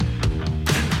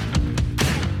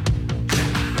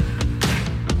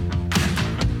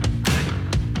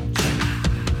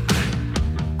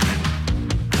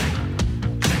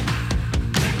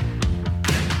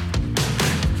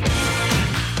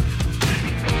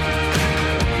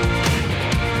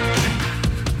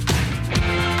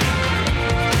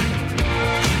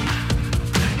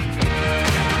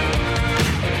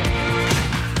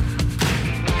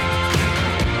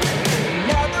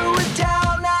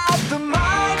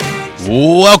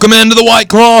Welcome into the White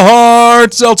Claw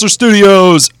Hard Seltzer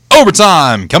Studios.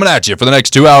 Overtime coming at you for the next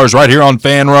 2 hours right here on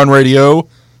Fan Run Radio.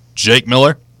 Jake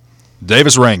Miller,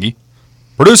 Davis Rangi,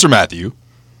 producer Matthew,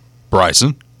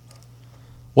 Bryson.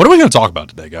 What are we going to talk about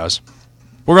today, guys?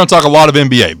 We're going to talk a lot of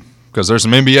NBA because there's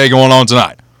some NBA going on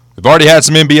tonight. We've already had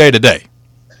some NBA today.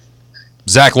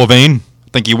 Zach LaVine, I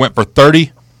think he went for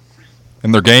 30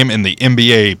 in their game in the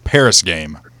NBA Paris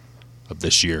game of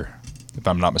this year, if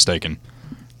I'm not mistaken.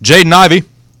 Jaden Ivey,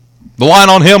 the line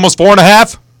on him was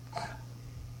 4.5.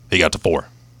 He got to 4.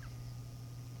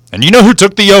 And you know who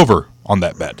took the over on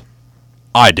that bet?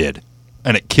 I did.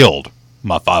 And it killed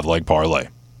my 5-leg parlay.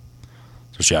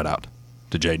 So shout out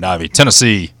to Jaden Ivey.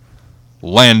 Tennessee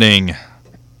landing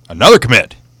another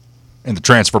commit in the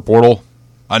transfer portal.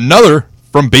 Another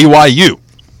from BYU.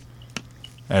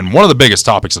 And one of the biggest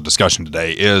topics of discussion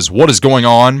today is what is going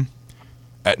on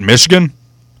at Michigan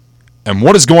and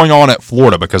what is going on at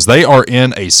Florida, because they are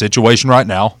in a situation right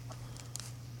now,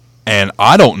 and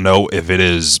I don't know if it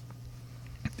is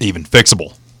even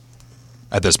fixable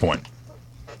at this point.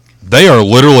 They are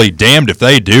literally damned if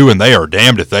they do, and they are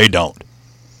damned if they don't,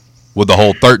 with the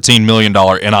whole $13 million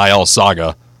NIL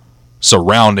saga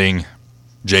surrounding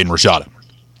Jaden Rashada.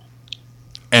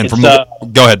 And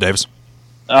go ahead, Davis.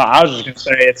 I was just going to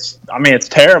say it's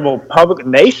terrible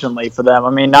nationally for them.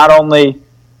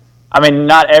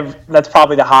 That's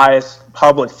probably the highest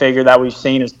public figure that we've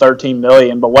seen is $13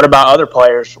 million. But what about other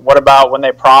players? What about when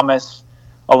they promise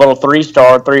a little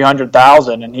 3-star,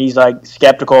 $300,000, and he's like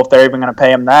skeptical if they're even going to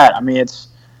pay him that? I mean, it's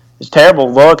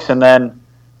terrible looks. And then,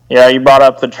 you brought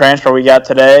up the transfer we got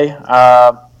today.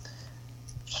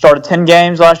 Started 10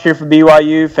 games last year for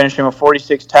BYU, finishing with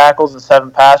 46 tackles and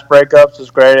 7 pass breakups. Was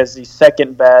graded as the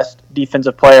second best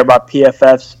defensive player by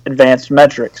PFF's advanced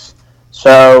metrics.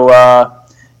 So,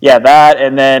 that,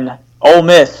 and then Ole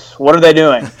Miss, what are they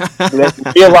doing? Do they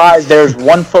realize there's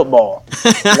one football?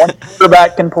 One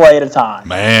quarterback can play at a time.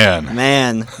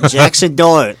 Man. Jackson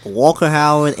Dart, Walker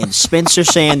Howard, and Spencer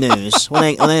Sanders.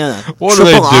 What are they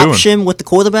doing? Option with the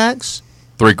quarterbacks?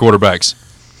 3 quarterbacks.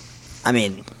 I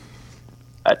mean,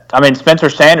 Spencer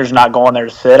Sanders not going there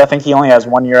to sit. I think he only has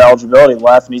 1 year eligibility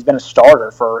left, and he's been a starter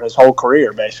for his whole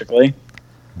career, basically.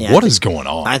 Yeah, what is going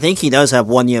on? I think he does have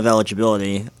 1 year of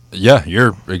eligibility. Yeah,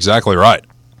 you're exactly right.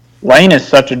 Lane is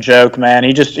such a joke, man.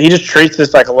 He just treats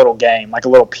this like a little game, like a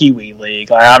little peewee league.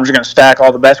 Like, I'm just going to stack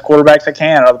all the best quarterbacks I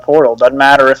can out of the portal. Doesn't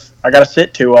matter if I got to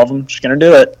sit 2 of them. Just going to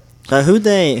do it. So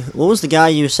what was the guy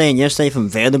you were saying yesterday from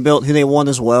Vanderbilt who they won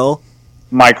as well?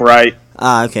 Mike Wright.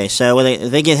 Okay. So if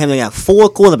they get him, they got 4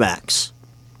 quarterbacks.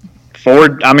 4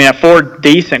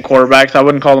 decent quarterbacks. I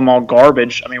wouldn't call them all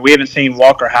garbage. We haven't seen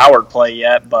Walker Howard play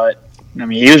yet, but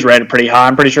he was rated pretty high.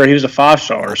 I'm pretty sure he was a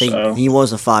 5-star. So he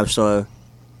was a 5-star.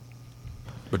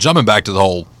 But jumping back to the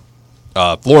whole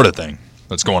Florida thing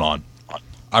that's going on,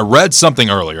 I read something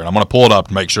earlier, and I'm going to pull it up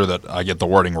to make sure that I get the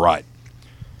wording right.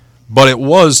 But it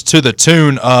was to the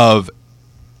tune of,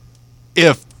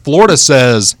 if Florida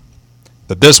says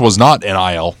that this was not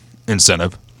NIL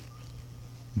incentive,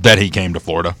 that he came to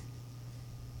Florida,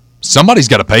 somebody's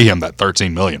got to pay him that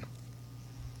 $13 million.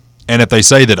 And if they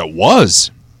say that it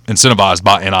was incentivized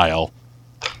by NIL,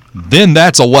 then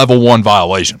that's a level 1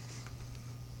 violation.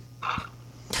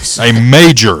 A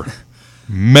major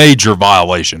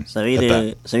violation. So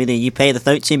either you pay the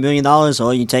 $13 million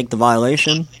or you take the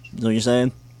violation. Is what you're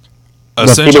saying?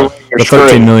 Essentially, the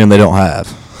 $13 million they don't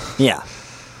have. Yeah.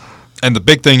 And the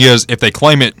big thing is, if they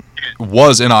claim it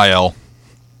was NIL,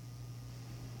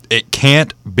 it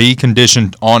can't be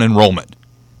conditioned on enrollment.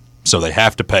 So they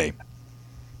have to pay.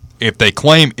 If they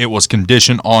claim it was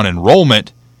conditioned on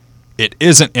enrollment, it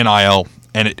isn't NIL,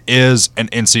 and it is an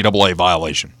NCAA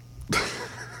violation.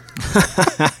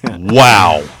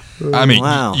 Wow.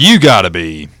 Wow. You got to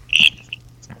be...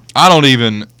 I don't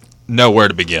even know where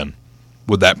to begin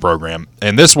with that program.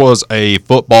 And this was a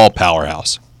football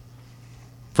powerhouse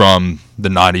from the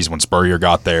 90s when Spurrier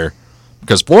got there,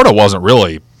 because Florida wasn't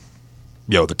really,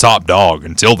 the top dog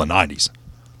until the 90s.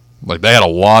 Like, they had a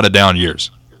lot of down years.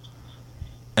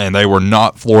 And they were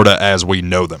not Florida as we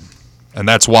know them. And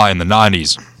that's why in the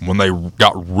 90s, when they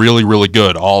got really, really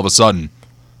good, all of a sudden,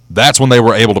 that's when they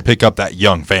were able to pick up that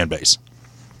young fan base.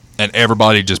 And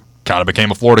everybody just kind of became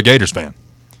a Florida Gators fan.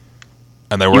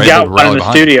 And they were able to rally behind. You got one in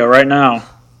the studio right now.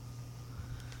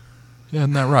 Yeah,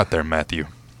 isn't that right there, Matthew?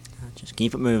 Just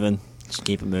keep it moving.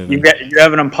 You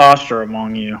have an imposter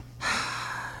among you.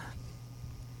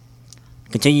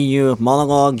 Continue your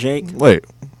monologue, Jake. Wait.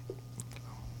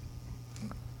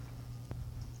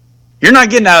 You're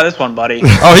not getting out of this one, buddy.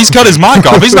 Oh, he's cut his mic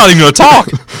off. He's not even going to talk.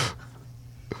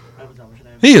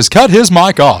 He has cut his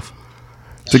mic off.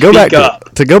 To go Speak back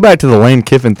up. to go back to the Lane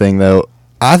Kiffin thing, though,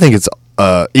 I think it's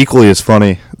equally as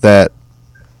funny that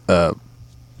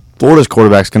Florida's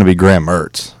quarterback's going to be Graham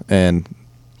Mertz, and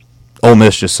Ole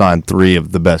Miss just signed 3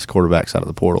 of the best quarterbacks out of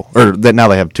the portal, or that now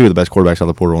they have 2 of the best quarterbacks out of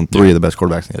the portal and 3 of the best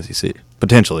quarterbacks in the SEC,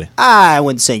 potentially. I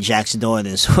wouldn't say Jackson Dillon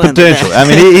is one of the Potentially, I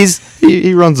mean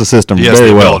he runs the system He has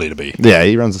very the well. ability to be. Yeah,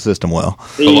 he runs the system well.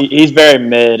 He's very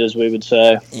mid, as we would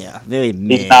say. Yeah, very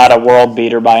mid. He's not a world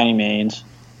beater by any means.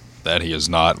 That he is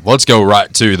not. Let's go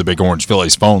right to the Big Orange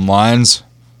Phillies phone lines.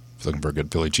 If you're looking for a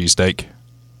good Philly cheesesteak,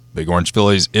 Big Orange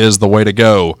Phillies is the way to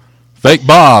go. Fake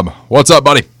Bob, what's up,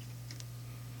 buddy?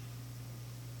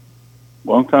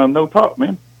 Long time no talk,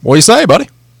 man. What do you say, buddy?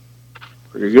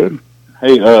 Pretty good.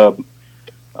 Hey, I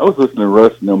was listening to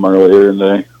Russ and them earlier, and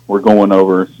they were going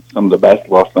over some of the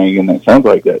basketball thing, and it sounds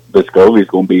like that Viscovi's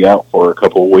going to be out for a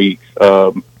couple of weeks.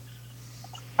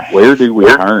 Where do we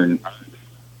turn?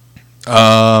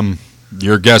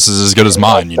 Your guess is as good as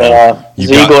mine. You know,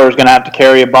 Ziegler is going to have to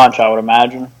carry a bunch, I would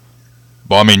imagine.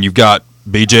 Well, I mean, you've got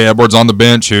B.J. Edwards on the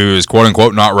bench, who is quote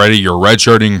unquote not ready. You're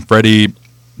redshirting Freddie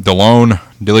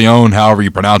DeLeon, however you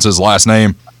pronounce his last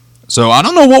name. So I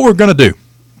don't know what we're going to do,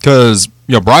 because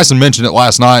Bryson mentioned it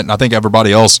last night, and I think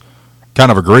everybody else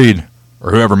kind of agreed,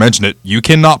 or whoever mentioned it. You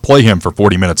cannot play him for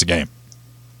 40 minutes a game.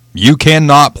 You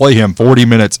cannot play him 40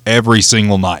 minutes every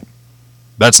single night.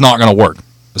 That's not going to work,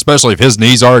 especially if his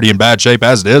knee's already in bad shape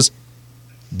as it is.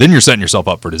 Then you're setting yourself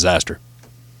up for disaster.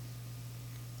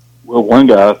 Well, one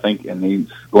guy I think and he's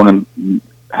going to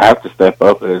have to step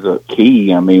up as a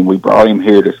key. I mean, we brought him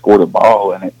here to score the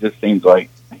ball, and it just seems like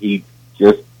he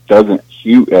just doesn't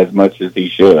shoot as much as he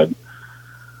should.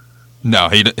 No,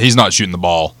 he's not shooting the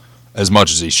ball as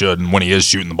much as he should, and when he is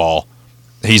shooting the ball,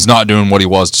 he's not doing what he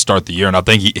was to start the year. And I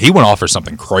think he went off for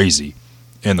something crazy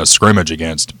in the scrimmage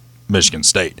against Michigan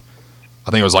State.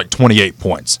 I think it was like 28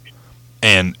 points.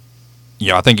 And,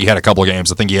 I think he had a couple of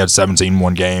games. I think he had 17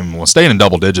 one game, was staying in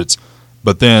double digits.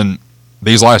 But then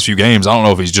these last few games, I don't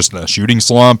know if he's just in a shooting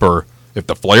slump or if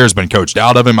the flare's been coached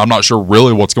out of him. I'm not sure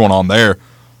really what's going on there.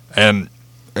 And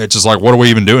it's just like, what are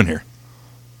we even doing here?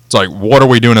 It's like, what are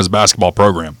we doing as a basketball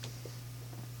program?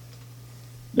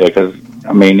 Yeah, because,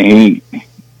 I mean,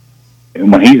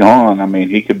 when he's on, I mean,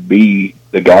 he could be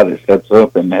the guy that steps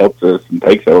up and helps us and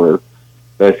takes over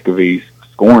Vescovi's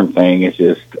scoring thing. It's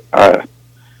just,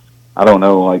 I don't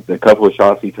know, like the couple of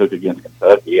shots he took against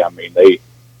Kentucky, I mean,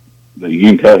 you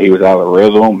can tell he was out of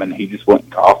rhythm and he just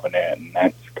wasn't confident, and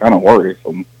that's kind of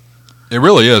worrisome. It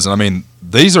really is. And I mean,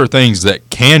 these are things that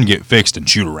can get fixed in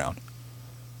shoot around.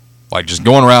 Like just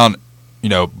going around,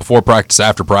 before practice,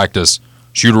 after practice,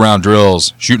 shoot around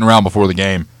drills, shooting around before the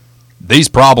game. These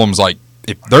problems, like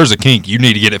if there's a kink, you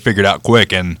need to get it figured out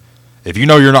quick. And if you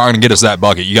know you're not going to get us that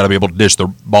bucket, you got to be able to dish the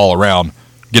ball around,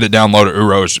 get it down low to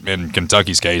Urosh in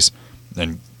Kentucky's case,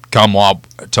 and come lob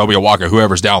Toby Awaka,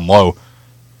 whoever's down low.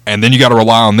 And then you got to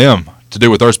rely on them to do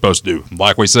what they're supposed to do.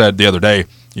 Like we said the other day,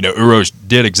 Urosh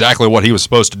did exactly what he was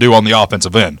supposed to do on the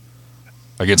offensive end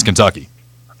against Kentucky.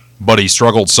 But he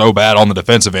struggled so bad on the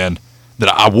defensive end that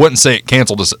I wouldn't say it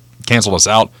canceled us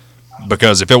out,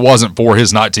 because if it wasn't for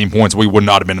his 19 points, we would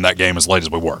not have been in that game as late as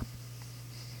we were.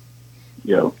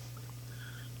 Yeah.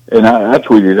 And I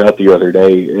tweeted out the other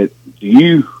day, do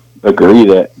you agree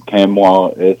that Cam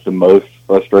Watt is the most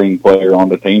frustrating player on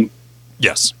the team?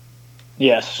 Yes.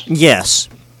 Yes. Yes.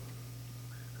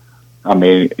 I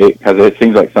mean, because it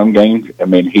seems like some games, I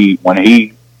mean, when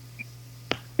he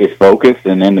is focused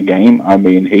and in the game, I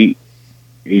mean,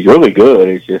 he's really good.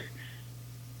 It's just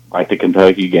like the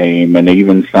Kentucky game and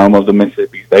even some of the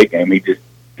Mississippi State game, he just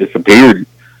disappeared.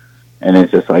 And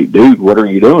it's just like, dude, what are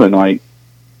you doing? Like,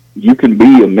 you can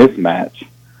be a mismatch.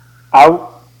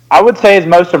 I would say his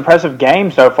most impressive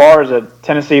game so far as a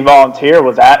Tennessee Volunteer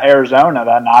was at Arizona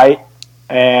that night.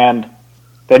 And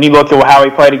then you look at how he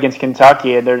played against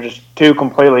Kentucky, and they're just two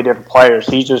completely different players.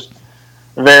 He's just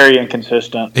very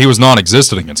inconsistent. He was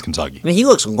non-existent against Kentucky. I mean, he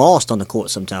looks lost on the court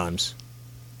sometimes.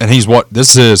 And he's this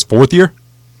is his 4th year?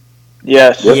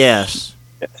 Yes. Yep. Yes.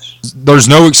 There's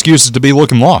no excuses to be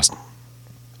looking lost.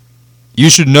 You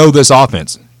should know this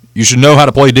offense. You should know how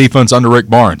to play defense under Rick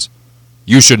Barnes.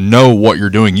 You should know what you're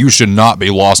doing. You should not be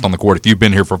lost on the court if you've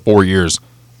been here for 4 years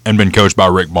and been coached by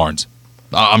Rick Barnes.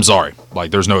 I'm sorry.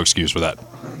 Like, there's no excuse for that.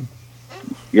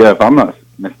 Yeah, if I'm not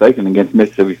mistaken, against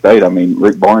Mississippi State, I mean,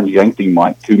 Rick Barnes yanked him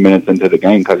like 2 minutes into the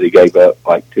game because he gave up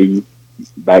like 2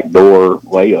 backdoor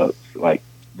layups, like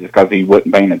just because he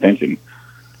wasn't paying attention.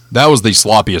 That was the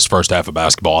sloppiest first half of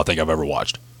basketball I think I've ever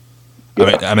watched.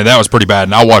 Yeah. I mean that was pretty bad.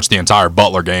 And I watched the entire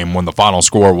Butler game when the final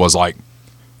score was like,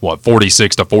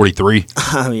 46-43.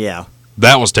 Oh, yeah.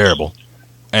 That was terrible.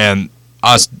 And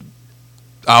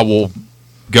I will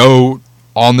go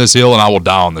on this hill and I will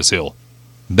die on this hill.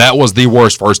 That was the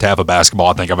worst first half of basketball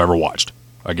I think I've ever watched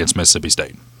against Mississippi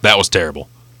State. That was terrible.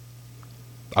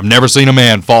 I've never seen a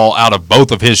man fall out of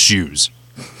both of his shoes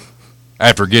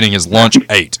after getting his lunch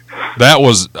ate.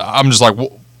 I'm just like,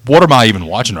 what am I even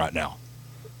watching right now?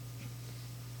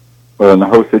 Well, and the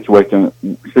whole situation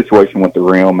with the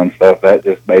rim and stuff, that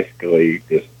just basically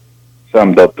just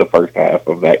summed up the first half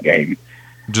of that game.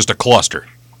 Just a cluster.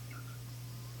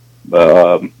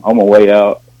 But on my way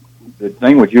out, the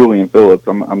thing with Julian Phillips,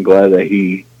 I'm glad that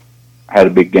he had a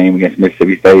big game against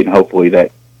Mississippi State, and hopefully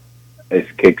that has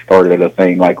kick-started a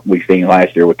thing like we seen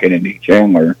last year with Kennedy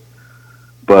Chandler.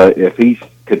 But if he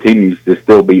continues to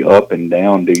still be up and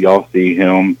down, do y'all see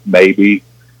him maybe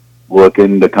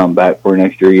looking to come back for an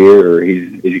extra year, or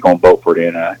is he going to vote for it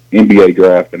in an NBA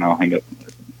draft? And I'll hang up.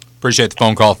 Appreciate the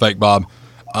phone call, Fake Bob.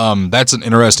 That's an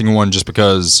interesting one just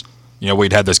because,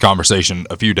 we'd had this conversation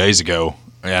a few days ago,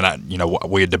 and,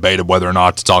 we had debated whether or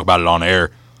not to talk about it on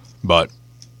air, but,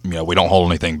 we don't hold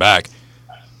anything back.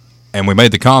 And we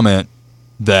made the comment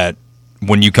that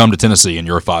when you come to Tennessee and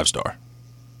you're a 5-star,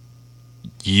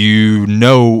 you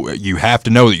have to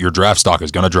know that your draft stock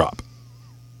is going to drop.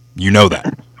 You know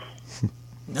that.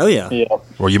 Oh, yeah.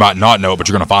 Or you might not know it, but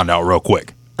you're going to find out real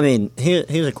quick. I mean,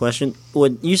 here's a question.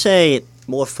 Would you say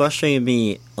more frustrating to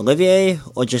be Olivier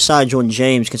or Josiah Jordan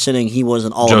James, considering he was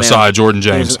an All-American? Josiah Jordan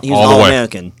James, he was all an the way.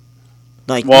 All-American.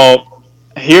 Well,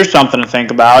 here's something to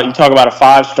think about. You talk about a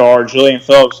 5-star. Julian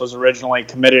Phillips was originally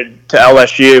committed to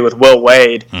LSU with Will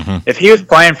Wade. Mm-hmm. If he was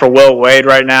playing for Will Wade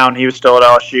right now and he was still at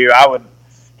LSU,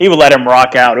 he would let him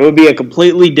rock out. It would be a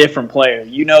completely different player.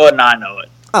 You know it and I know it.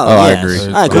 Oh, I yes.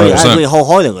 agree. I agree. 100%. I agree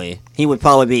wholeheartedly. He would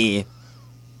probably be.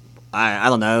 I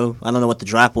don't know. I don't know what the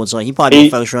draft was like. He'd probably be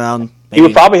first round. Maybe. He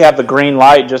would probably have the green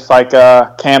light just like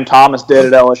Cam Thomas did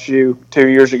at LSU 2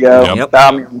 years ago.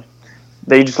 Yep.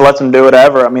 They just lets them do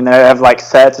whatever. I mean, they have like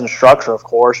sets and structure, of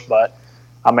course, but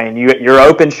I mean, you're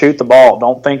open, shoot the ball.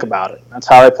 Don't think about it. That's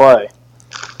how they play.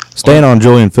 Staying on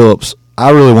Julian Phillips,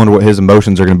 I really wonder what his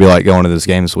emotions are going to be like going to this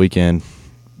game this weekend,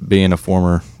 being a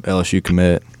former LSU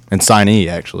commit and signee,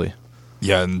 actually.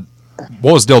 Yeah, and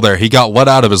what was the deal there? He got let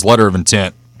out of his letter of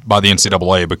intent by the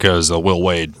NCAA because of Will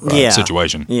Wade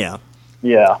situation. Yeah.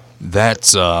 Yeah.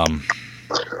 That's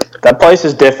That place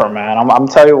is different, man. I'm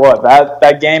telling you what,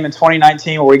 that game in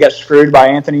 2019 where we got screwed by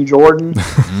Anthony Jordan,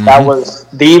 that was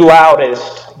the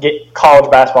loudest college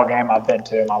basketball game I've been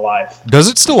to in my life. Does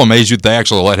it still amaze you that they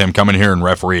actually let him come in here and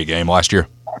referee a game last year?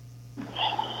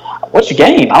 Which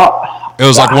game? It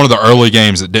was like one of the early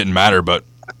games that didn't matter, but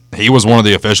he was one of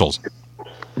the officials.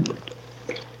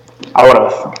 I would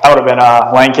have been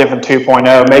Lane Kiffin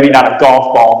 2.0. Maybe not a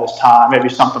golf ball this time. Maybe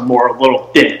something more a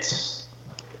little dense.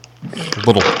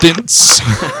 Little dents.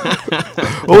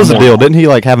 What was the deal? Didn't he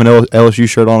have an LSU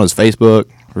shirt on his Facebook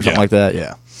or something like that?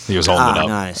 Yeah. He was holding it up.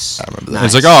 Nice. I remember that.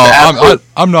 It's like,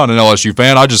 I'm not an LSU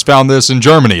fan. I just found this in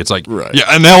Germany. It's like, yeah,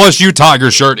 an LSU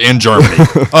Tiger shirt in Germany.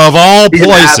 Of all He's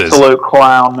places. an absolute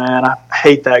clown, man. I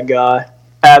hate that guy.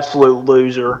 Absolute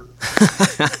loser.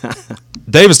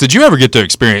 Davis, did you ever get to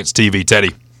experience TV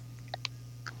Teddy?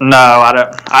 No,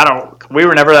 I don't. We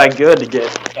were never that good to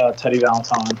get Teddy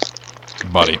Valentine.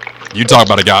 Buddy, you talk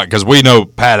about a guy, because we know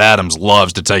Pat Adams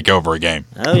loves to take over a game.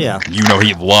 Oh, yeah. You know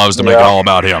he loves to make it all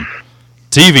about him.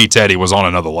 TV Teddy was on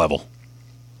another level.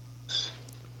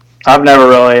 I've never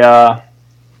really. Why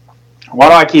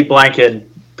do I keep blanking?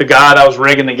 The guy that was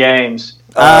rigging the games.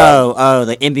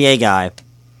 The NBA guy.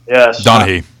 Yes.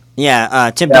 Donahue. Yeah,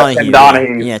 Tim Donahue. Tim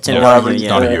Donahue. Yeah, Tim Donahue. Yeah.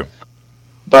 Donahue.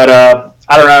 But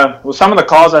I don't know. With some of the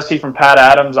calls I see from Pat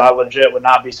Adams, I legit would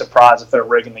not be surprised if they're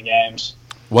rigging the games.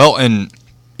 Well, and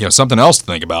something else to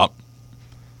think about.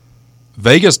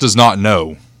 Vegas does not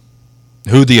know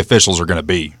who the officials are going to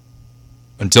be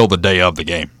until the day of the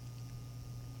game.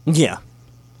 Yeah.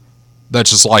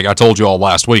 That's just like I told you all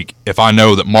last week. If I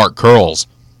know that Mark Curls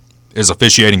is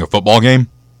officiating a football game,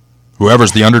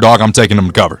 whoever's the underdog, I'm taking them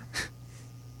to cover.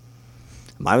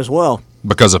 Might as well.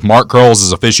 Because if Mark Curls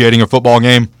is officiating a football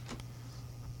game,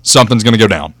 something's going to go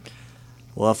down.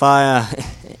 Well,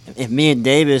 if me and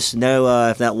Davis know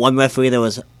if that one referee that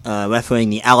was refereeing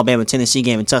the Alabama-Tennessee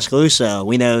game in Tuscaloosa,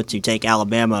 we know to take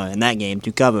Alabama in that game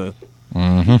to cover.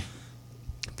 Mm-hmm.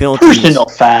 Personal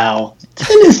foul.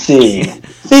 Tennessee.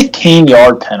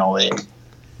 15-yard penalty.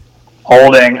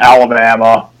 Holding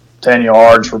Alabama 10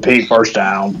 yards, repeat first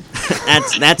down.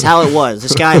 That's how it was.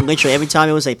 This guy literally every time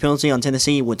it was a penalty on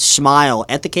Tennessee would smile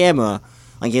at the camera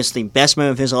like it's the best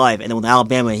moment of his life. And then with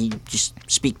Alabama, he just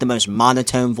speak the most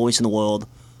monotone voice in the world.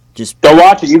 Just go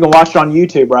watch it. You can watch it on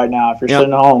YouTube right now if you're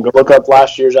sitting at home. Go look up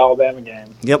last year's Alabama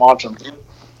game. Yep. Watch them.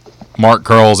 Mark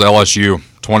Curls, LSU,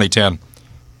 2010.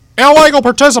 Illegal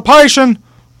participation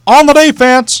on the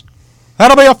defense.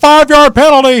 That'll be a 5-yard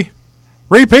penalty.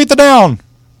 Repeat the down.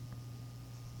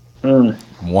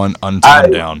 One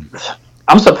untimed down.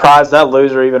 I'm surprised that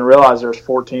loser even realized there was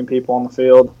 14 people on the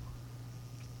field.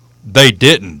 They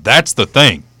didn't. That's the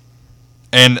thing.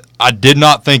 And I did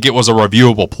not think it was a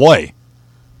reviewable play.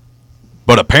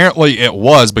 But apparently it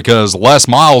was, because Les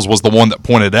Miles was the one that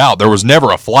pointed out there was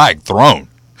never a flag thrown.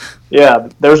 Yeah,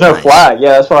 there was no Nice. flag.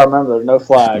 Yeah, that's what I remember. There was no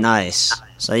flag. Nice.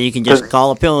 So you can just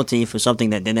call a penalty for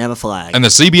something that didn't have a flag. And the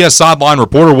CBS sideline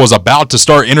reporter was about to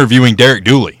start interviewing Derek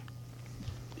Dooley.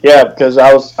 Yeah, because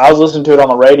I was listening to it on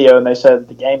the radio, and they said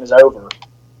the game is over.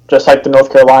 Just like the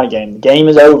North Carolina game. The game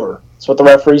is over. That's what the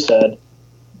referee said.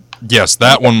 Yes,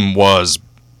 that one was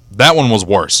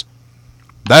worse.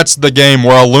 That's the game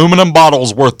where aluminum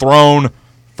bottles were thrown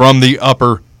from the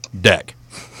upper deck.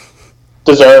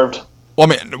 Deserved. Those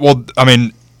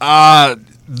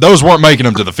weren't making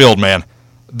them to the field, man.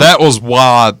 That was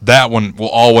why that one will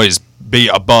always be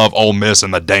above Ole Miss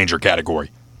in the danger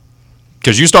category.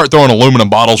 Because you start throwing aluminum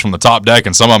bottles from the top deck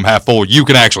and some of them half full, you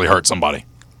can actually hurt somebody.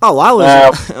 Oh, I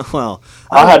was... well...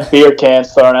 I had beer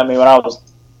cans thrown at me when I was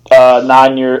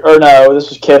 9 years... Or no, this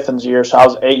was Kiffin's year, so I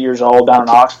was 8 years old down in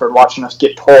Oxford watching us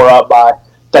get tore up by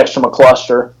Dexter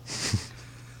McCluster.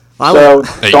 So,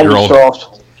 don't be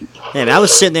soft. Yeah, I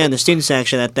was sitting there in the student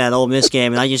section at that Ole Miss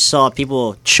game, and I just saw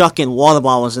people chucking water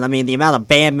bottles, and I mean, the amount of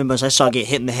band members I saw get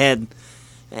hit in the head,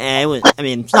 it was, I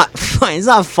mean, it's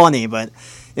not funny, but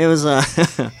it was,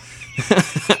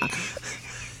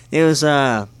 it was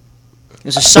a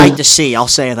sight to see, I'll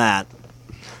say that.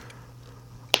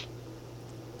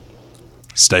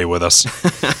 Stay with us.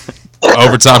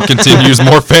 Overtime continues.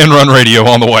 More Fan Run Radio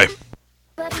on the way.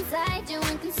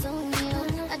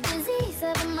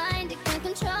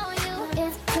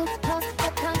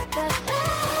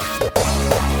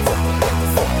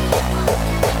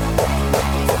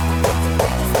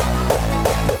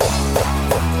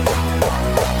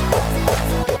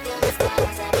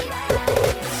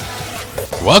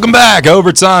 Welcome back.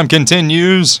 Overtime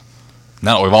continues.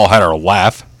 Now that we've all had our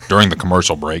laugh during the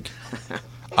commercial break,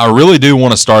 I really do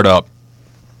want to start up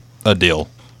a deal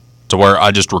to where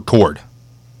I just record.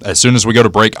 As soon as we go to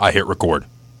break, I hit record.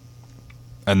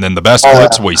 And then the best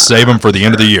clips, we save them for the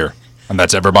end of the year. And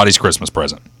that's everybody's Christmas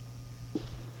present.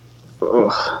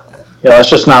 Ugh. Yeah, let's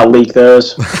just not leak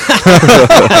those.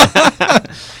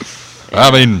 I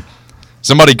mean,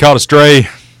 somebody caught a stray. I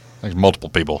think multiple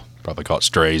people probably caught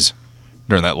strays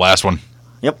during that last one.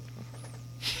 Yep.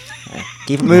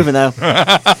 Keep it moving, though.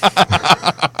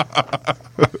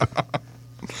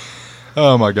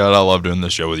 Oh, my God. I love doing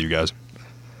this show with you guys.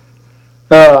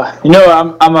 I'm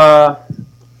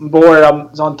bored. I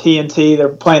was on TNT. They're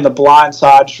playing The Blind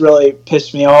Side. Just really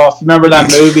pissed me off. Remember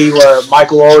that movie where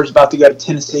Michael Orr was about to go to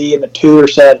Tennessee and the tutor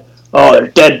said, "Oh,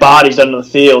 there's dead bodies under the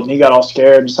field," and he got all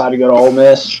scared and decided to go to Ole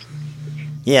Miss?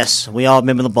 Yes, we all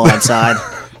remember The Blind Side.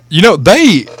 You know,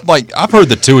 I've heard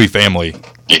the Toohey family,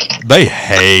 they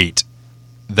hate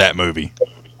that movie.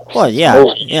 Well, yeah.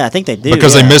 Yeah, I think they do.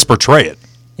 Because they misportray it.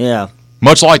 Yeah.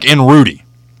 Much like in Rudy.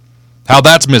 How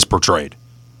that's misportrayed.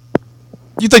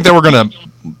 You think they were going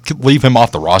to leave him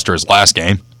off the roster his last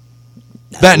game?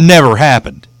 No. That never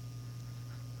happened.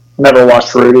 Never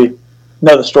watched Rudy.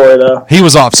 Know the story, though. He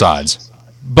was offsides.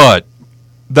 But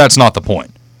that's not the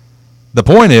point. The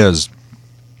point is,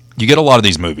 you get a lot of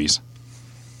these movies,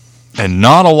 and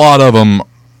not a lot of them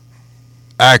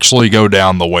actually go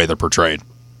down the way they're portrayed.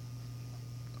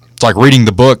 It's like reading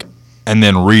the book and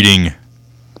then reading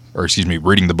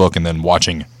the book and then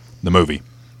watching the movie.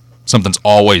 Something's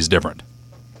always different.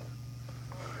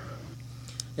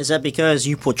 Is that because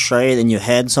you portray it in your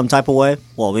head some type of way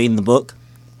while reading the book?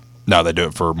 No, they do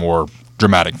it for more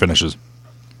dramatic finishes.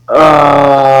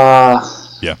 Yeah.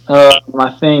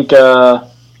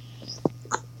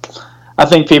 I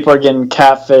think people are getting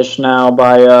catfished now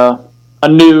by a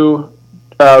new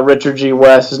Richard G.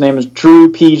 West. His name is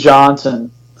Drew P.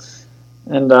 Johnson.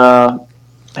 And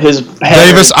his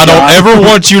Davis, I don't ever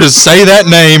want you to say that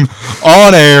name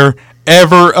on air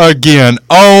ever again.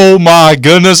 Oh my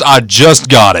goodness, I just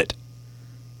got it.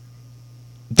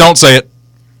 Don't say it.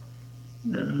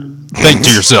 Think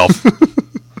to yourself.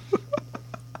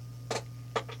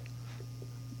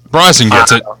 Bryson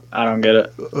gets it. I don't get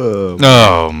it.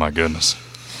 Oh my goodness.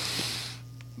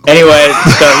 Anyway,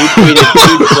 so he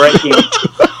tweeted breaking.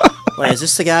 Wait, is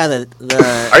this the guy that...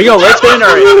 Are you going to listen?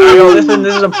 Are you going to listen?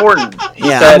 This is important.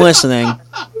 I'm listening.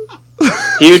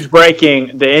 Huge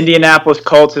breaking. The Indianapolis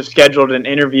Colts have scheduled an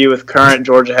interview with current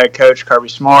Georgia head coach Kirby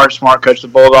Smart. Smart coached the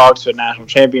Bulldogs to a national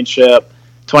championship.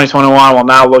 2021 will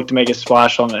now look to make a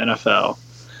splash on the NFL.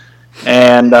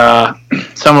 And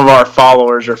some of our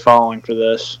followers are falling for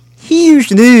this.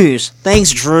 Huge news.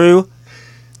 Thanks, Drew.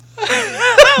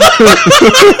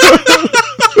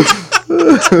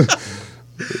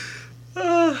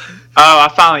 Oh,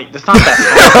 I finally. That's not that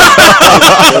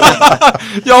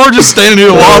funny. Y'all were just standing near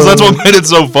the walls. That's what made it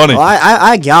so funny. Well,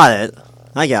 I got it.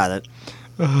 I got it.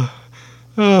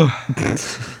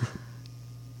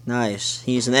 Nice.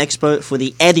 He's an expert for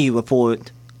the Eddie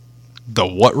report. The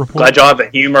what report? Glad y'all have the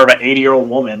humor of an 80-year-old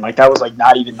woman. Like, that was, like,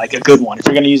 not even, like, a good one. If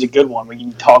you're going to use a good one, we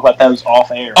can talk about those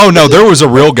off air. Oh, no, there was a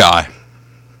real guy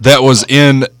that was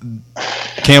in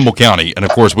Campbell County. And,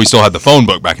 of course, we still had the phone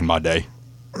book back in my day.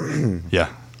 Yeah.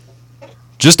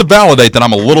 Just to validate that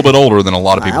I'm a little bit older than a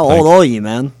lot of people How think. old are you,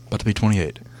 man? About to be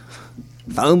 28.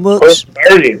 Phone books?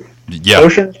 30. Yeah.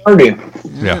 Ocean 30.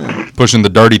 Yeah. Pushing the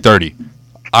dirty 30.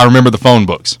 I remember the phone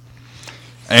books.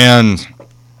 And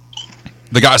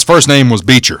the guy's first name was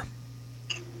Beecher.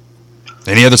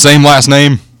 And he had the same last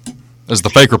name as the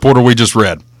fake reporter we just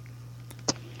read.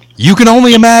 You can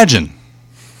only imagine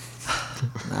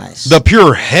Nice. the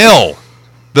pure hell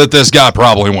that this guy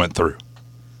probably went through.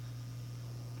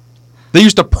 They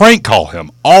used to prank call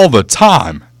him all the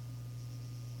time.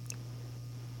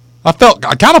 I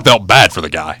kind of felt bad for the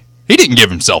guy. He didn't give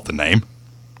himself the name.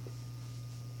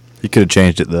 You could have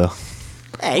changed it though.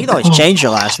 Hey, you can always change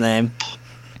your last name.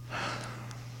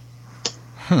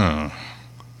 If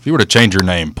you were to change your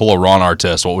name, pull a Ron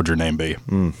Artest, what would your name be?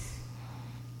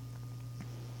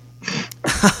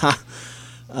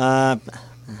 I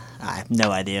have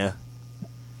no idea.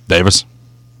 Davis?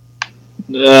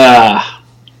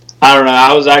 I don't know.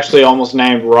 I was actually almost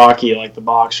named Rocky, like the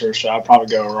boxer, so I'd probably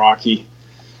go Rocky.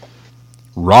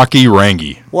 Rocky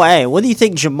Rangi. Well, hey, what do you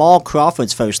think Jamal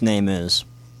Crawford's first name is?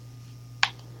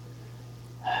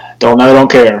 Don't know,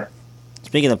 don't care.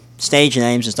 Speaking of stage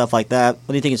names and stuff like that, what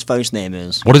do you think his first name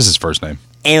is? What is his first name?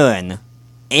 Aaron.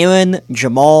 Aaron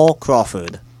Jamal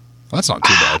Crawford. That's not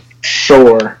too bad.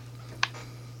 Sure.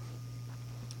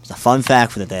 It's a fun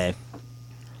fact for the day.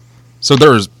 So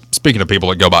speaking of people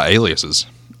that go by aliases,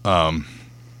 there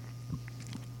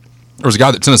was a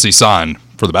guy that Tennessee signed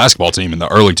for the basketball team in the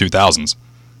early 2000s.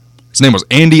 His name was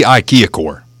Andy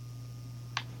Ikeacore.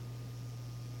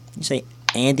 You say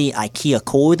Andy IKEA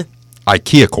Cord?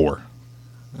 Ikeacore.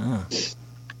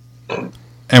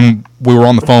 And we were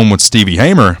on the phone with Stevie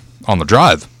Hamer on the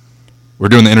drive. We were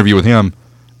doing the interview with him,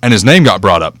 and his name got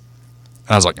brought up. And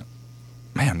I was like,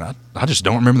 man, I just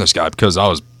don't remember this guy because I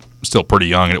was still pretty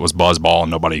young, and it was Buzzball,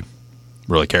 and nobody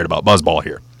really cared about Buzzball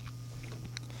here.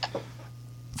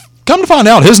 Come to find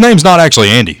out, his name's not actually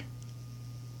Andy.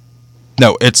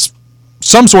 No, it's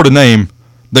some sort of name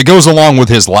that goes along with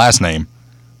his last name.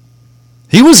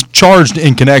 He was charged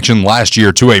in connection last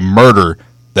year to a murder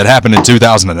that happened in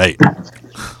 2008.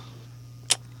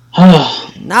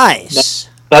 Nice.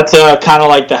 That's kind of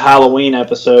like the Halloween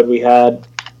episode we had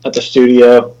at the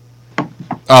studio.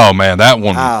 Oh, man, that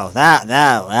one. Oh,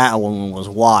 that one was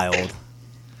wild.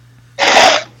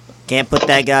 Can't put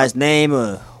that guy's name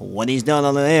or what he's done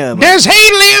on the air. But Does he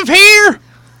live here?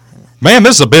 Man,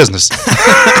 this is a business.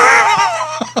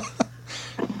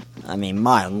 I mean,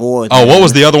 my lord. Oh, what man.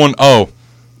 was the other one? Oh,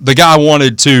 the guy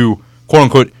wanted to, quote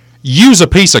unquote, use a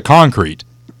piece of concrete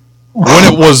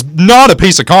when it was not a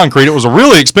piece of concrete. It was a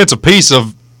really expensive piece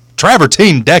of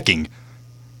travertine decking.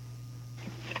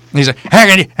 He's like,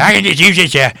 I can just use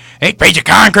this piece of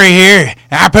concrete here,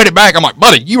 and I put it back. I'm like,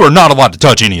 buddy, you are not allowed to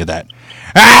touch any of that.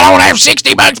 I don't have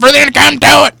 $60 for them to come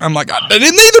to it. I'm like,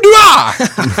 neither do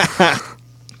I.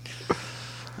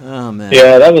 Oh, man.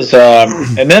 Yeah, that was.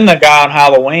 And then the guy on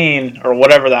Halloween, or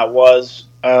whatever that was,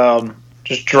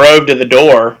 just drove to the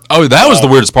door. Oh, that was the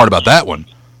weirdest part about that one,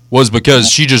 was because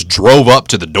she just drove up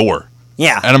to the door.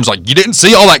 Yeah. And I was like, you didn't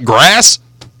see all that grass?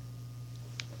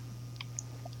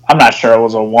 I'm not sure it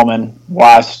was a woman.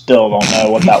 Well, I still don't know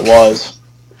what that was.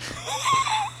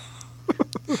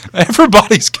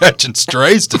 Everybody's catching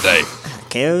strays today.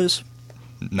 Cares?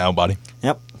 Nobody.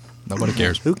 Yep. Nobody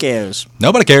cares. Who cares?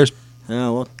 Nobody cares.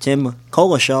 Oh, well, Tim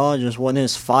Collishaw just won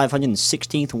his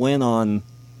 516th win on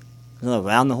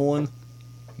Around the Horn.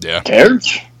 Yeah.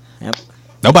 Cares? Yep.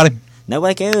 Nobody.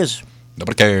 Nobody cares.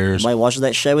 Nobody cares. Nobody watches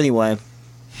that show anyway.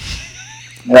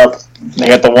 Yep. They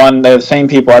got the same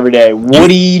people every day.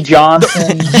 Woody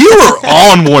Johnson. You were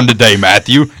on one today,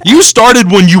 Matthew. You started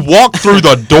when you walked through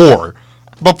the door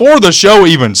before the show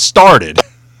even started.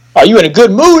 Are you in a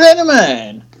good mood, ain't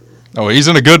man? Oh, he's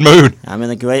in a good mood. I'm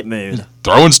in a great mood.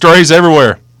 Throwing strays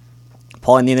everywhere.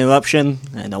 Pardon the interruption,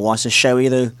 and I watch the show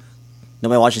either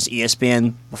Nobody watches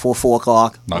ESPN before 4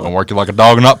 o'clock. Not going to work you like a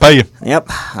dog and not pay you. Yep.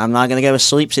 I'm not going to go to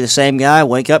sleep, see the same guy,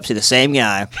 wake up, see the same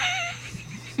guy.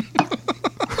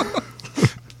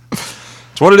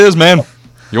 That's what it is, man.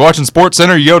 You're watching Sports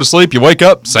Center, you go to sleep, you wake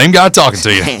up, same guy talking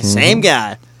to you. Same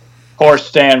guy. Of course,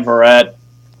 Stan Verrett.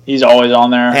 He's always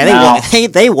on there. And now.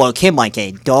 they woke him like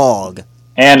a dog.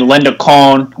 And Linda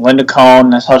Cohn.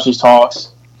 That's how she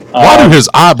talks. Why do his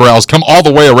eyebrows come all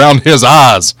the way around his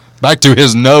eyes, back to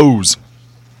his nose?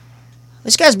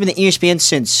 This guy's been at ESPN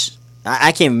since,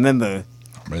 I can't remember.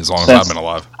 I mean, as long as I've been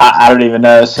alive. I don't even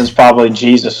know, since probably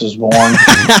Jesus was born.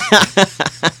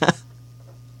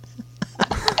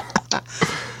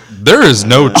 There is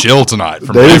no chill tonight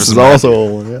from Davis Davis. is also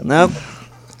old. Yeah. Nope.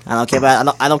 I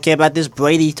don't care about this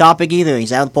Brady topic either.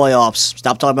 He's out of the playoffs.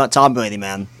 Stop talking about Tom Brady,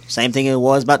 man. Same thing it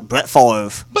was about Brett Favre.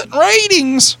 But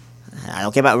ratings. I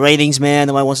don't care about ratings, man.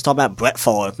 Nobody wants to talk about Brett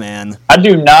Favre, man. I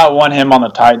do not want him on the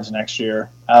Titans next year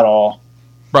at all.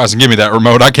 Bryson, give me that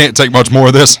remote. I can't take much more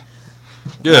of this.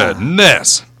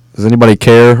 Goodness. Does anybody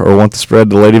care or want to spread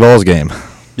the Lady Vols game?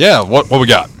 Yeah, what we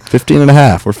got?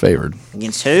 15.5. We're favored.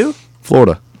 Against who?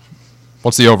 Florida.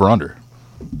 What's the over-under?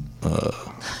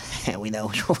 Yeah, we know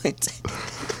which one.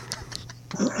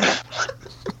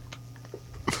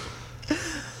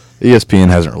 ESPN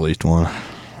hasn't released one.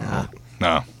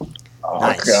 No. Oh,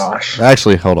 Nice. gosh.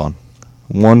 Actually, hold on.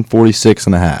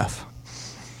 146.5.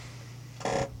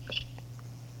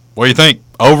 What do you think?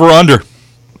 Over or under?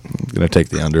 I'm going to take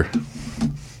the under.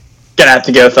 Gonna have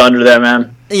to go with under there,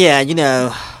 man. Yeah, you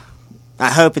know, I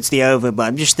hope it's the over, but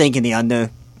I'm just thinking the under.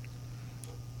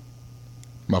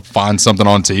 I'm going to find something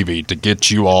on TV to get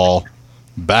you all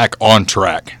back on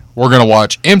track. We're going to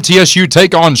watch MTSU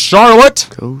take on Charlotte.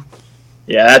 Go,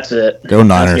 Yeah, that's it. go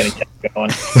Niners. That's gonna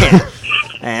get going.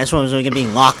 Hey, this one's going to be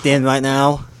locked in right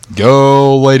now.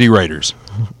 Go Lady Raiders.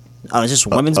 Oh, is this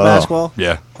women's basketball?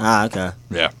 Yeah, Ah, okay.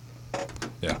 yeah.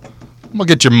 I'm going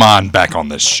to get your mind back on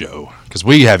this show because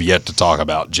we have yet to talk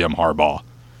about Jim Harbaugh.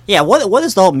 Yeah, what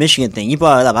is the whole Michigan thing? You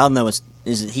brought it up. I don't know.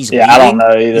 He's Yeah, leaving? I don't know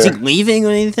Is he either. leaving or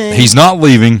anything? He's not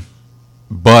leaving,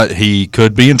 but he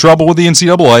could be in trouble with the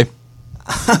NCAA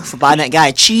for buying that guy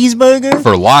a cheeseburger?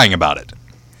 for lying about it.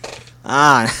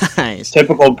 Ah, nice.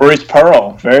 Typical Bruce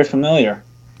Pearl. Very familiar.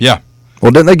 Yeah.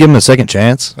 Well, didn't they give him a second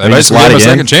chance? They He just basically gave him a lied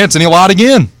second chance and he lied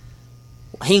again.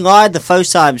 He lied the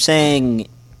first time saying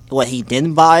what he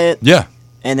didn't buy it, Yeah.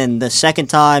 and then the second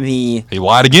time He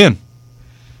lied again.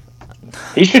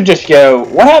 He should just go.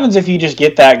 What happens if you just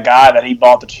get that guy that he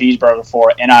bought the cheeseburger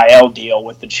for an NIL deal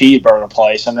with the cheeseburger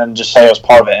place, and then just say it was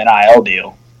part of an NIL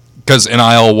deal? Because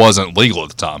NIL wasn't legal at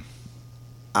the time,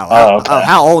 Oh, okay.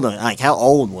 how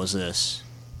old was this?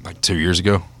 like 2 years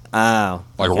ago. Oh,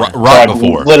 Like okay. right Like,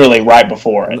 before. literally right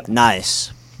before it.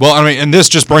 Nice. Well, I mean, and this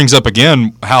just brings up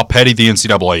again how petty the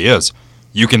NCAA is.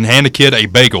 You can hand a kid a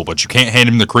bagel, but you can't hand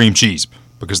him the cream cheese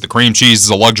because the cream cheese is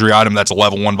a luxury item. That's a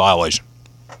level 1 violation.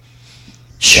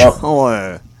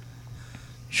 Sure.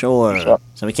 Sure.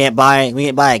 So we can't buy a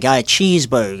guy a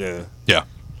cheeseburger. Yeah.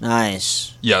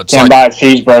 Nice. Yeah, it's Can't like buy a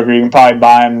cheeseburger. You can probably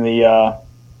buy him the.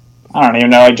 I don't even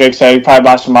know. Like Jake said, you probably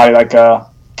buy somebody like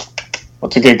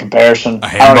what's a good comparison? a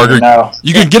I don't hamburger. even know.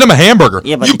 You can get him a hamburger.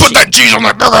 Yeah, but you the put that cheese on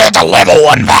that burger. That's a level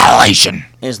 1 violation.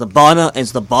 Is the bun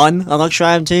a luxury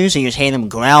item too? So you just hand him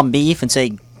ground beef and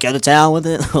say go to town with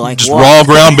it? Like Just what? raw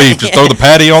ground beef. Just throw the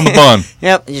patty on the bun.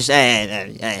 Yep. Just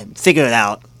figure it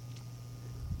out.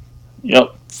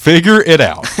 Yep. Figure it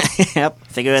out. Yep.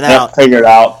 Figure it Yep. out. Figure it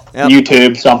out. Yep.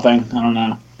 YouTube something. I don't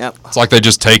know. Yep. It's like they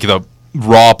just take the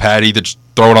raw patty, that just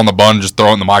throw it on the bun, and just throw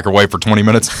it in the microwave for 20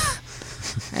 minutes.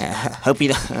 Hope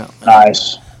you.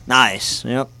 Nice. Nice.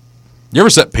 Yep. You ever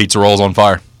set pizza rolls on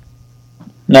fire?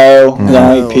 No, No.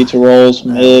 don't eat pizza rolls.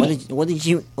 Mid.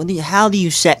 How do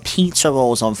you set pizza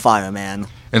rolls on fire, man?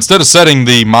 Instead of setting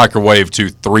the microwave to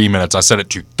 3 minutes, I set it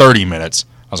to 30 minutes.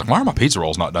 I was like, why are my pizza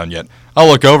rolls not done yet? I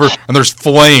look over, and there's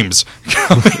flames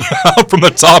coming out from the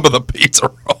top of the pizza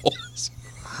rolls.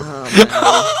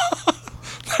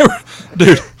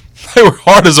 Dude, they were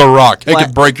hard as a rock. They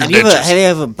could break your have you ditches.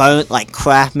 ever burnt like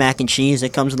Kraft mac and cheese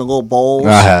that comes in the little bowls?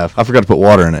 I have. I forgot to put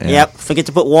water in it. Yeah. Yep. Forget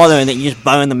to put water in it. You just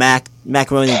burn the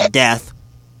macaroni to death.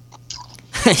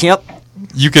 Yep.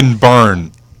 You can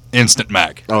burn instant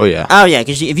mac. Oh, yeah. Oh yeah,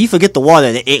 because if you forget the water,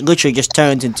 it literally just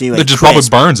turns into a It just crisp.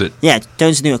 probably burns it. Yeah, it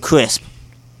turns into a crisp.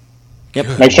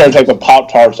 Make sure to take the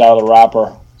Pop-Tarts out of the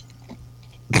wrapper.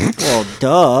 Well,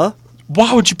 duh.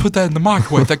 Why would you put that in the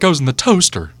microwave? That goes in the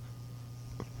toaster.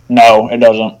 No, it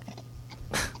doesn't.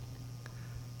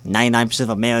 99% of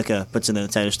America puts it in the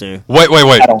toaster. Wait.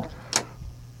 I don't.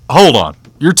 Hold on.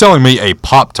 You're telling me a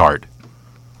Pop-Tart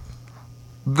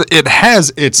It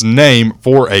has its name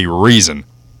for a reason.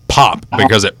 Pop,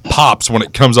 because it pops when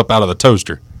it comes up out of the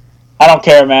toaster. I don't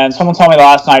care, man. Someone told me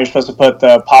last night you're supposed to put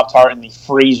the Pop-Tart in the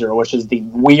freezer, which is the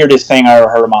weirdest thing I ever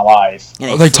heard in my life.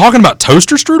 Are they talking about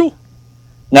toaster strudel?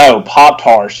 No,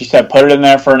 Pop-Tart. She said put it in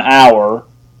there for an hour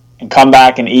and come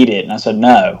back and eat it. And I said,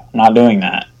 no, I'm not doing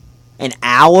that. An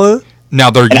hour?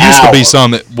 Now, there used to be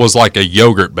some that was like a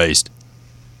yogurt-based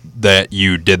that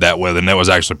you did that with, and that was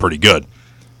actually pretty good.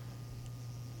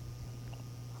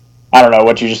 I don't know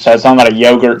what you just said. Something about a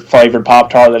yogurt-flavored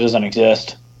Pop-Tart that doesn't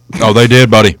exist. Oh, they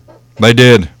did, buddy. They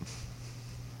did.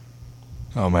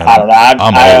 Oh, man. I don't know.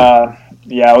 I'm old.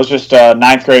 Yeah, it was just a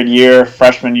ninth grade year,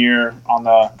 freshman year on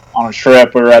a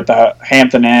trip. We were at the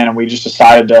Hampton Inn, and we just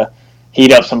decided to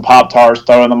heat up some Pop-Tarts,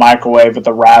 throw it in the microwave with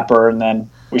the wrapper, and then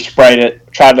we sprayed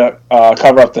it, tried to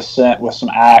cover up the scent with some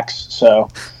Axe. So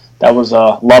that was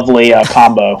a lovely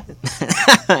combo.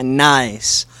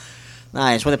 Nice.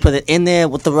 Nice. When they put it in there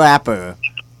with the wrapper.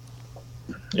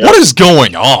 Yep. What is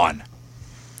going on?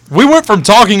 We went from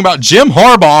talking about Jim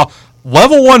Harbaugh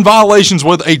level 1 violations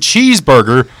with a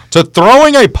cheeseburger to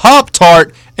throwing a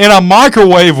Pop-Tart in a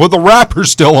microwave with the wrapper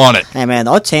still on it. Hey, man,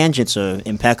 our tangents are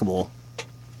impeccable.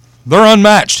 They're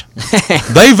unmatched.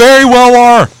 They very well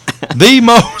are the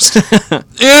most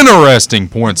interesting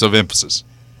points of emphasis.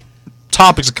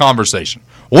 Topics of conversation.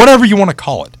 Whatever you want to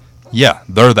call it. Yeah,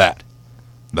 they're that.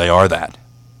 They are that.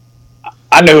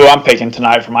 I know who I'm picking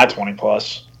tonight for my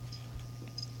 20-plus.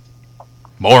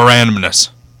 More randomness.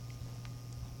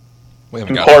 We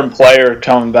haven't got Important player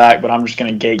coming back, but I'm just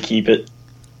going to gatekeep it.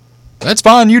 That's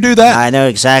fine. You do that. I know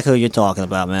exactly what you're talking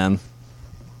about, man.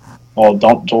 Well,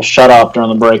 don't shut up during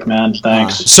the break, man.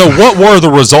 Thanks. So what were the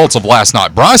results of last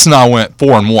night? Bryce and I went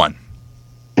 4-1.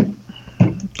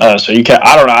 So you can't.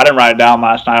 I don't know. I didn't write it down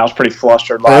last night. I was pretty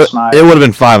flustered last night. It would have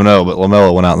been 5-0, but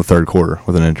LaMelo went out in the third quarter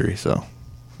with an injury. So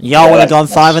Y'all would have gone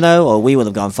 5-0, or we would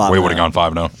have gone 5-0? We would have gone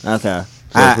 5-0. Okay.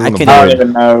 So I who's couldn't. the I board? don't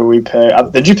even know who we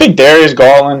picked. Did you pick Darius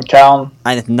Garland, Callan?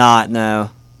 I did not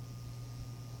know.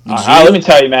 Let me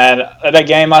tell you, man. That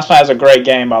game last night was a great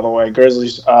game, by the way.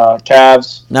 Grizzlies,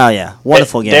 Cavs. No, yeah.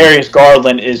 Wonderful game. Darius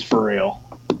Garland is for real.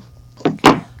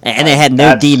 And they had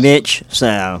no D. Mitch,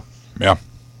 so. Yeah.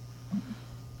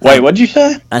 Wait, what'd you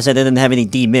say? I said they didn't have any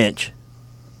D. Mitch.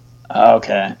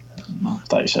 Okay. I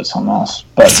thought you said something else.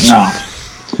 But no.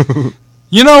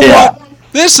 You know Yeah. what?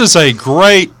 This is a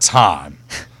great time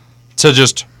to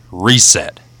just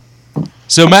reset.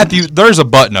 So, Matthew, there's a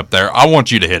button up there. I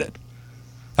want you to hit it.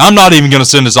 I'm not even going to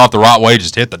send this off the right way.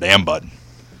 Just hit the damn button.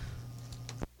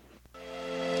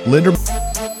 Linder.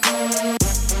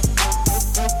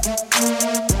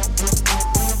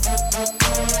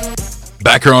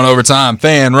 Back here on Overtime,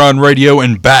 Fan Run Radio,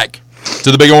 and back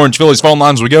to the Big Orange Phillies phone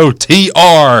lines we go.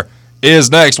 TR is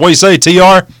next. What do you say,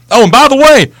 TR? Oh, and by the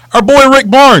way, our boy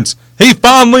Rick Barnes, he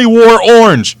finally wore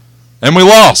orange, and we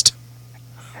lost.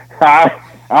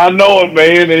 I know it,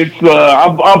 man. It's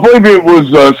I believe it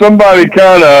was somebody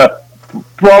kind of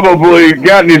probably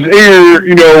got in his ear,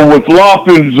 with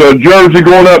Lofton's jersey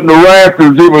going up in the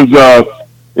rafters.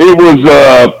 It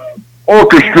was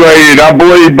orchestrated, I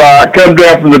believe, by come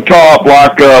down from the top,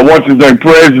 like what's his name,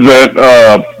 President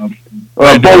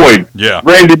Boyd. Yeah.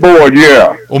 Randy Boyd.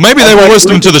 Yeah. Well, maybe they were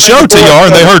listening to the show, TR,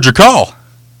 and they heard your call.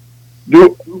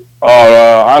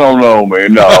 I don't know,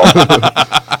 man. No.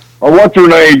 What's her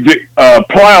name?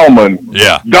 Plowman.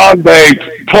 Yeah. Don Banks,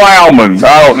 Plowman.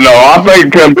 I don't know. I think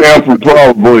it comes down from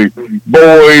probably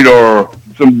Boyd or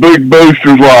some big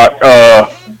boosters like.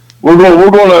 We're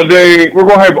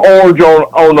gonna have orange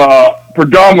on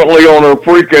predominantly on our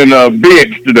freaking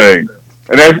bench today,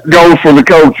 and that goes for the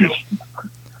coaches.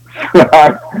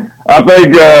 I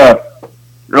think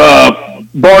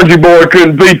Bargy Boy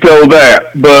couldn't veto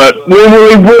that, but when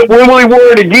will he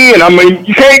wear it again? I mean,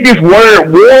 you can't just wear it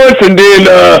once and then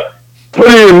put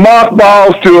it in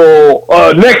mothballs till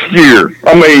next year.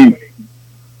 I mean,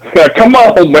 come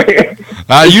on, man.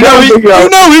 You know he ain't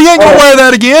gonna wear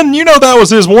that again. You know that was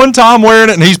his one time wearing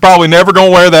it, and he's probably never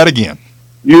gonna wear that again.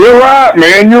 You're right,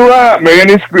 man.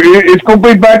 It's gonna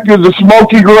be back to the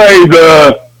smoky gray,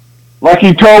 like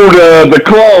he told the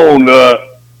clone.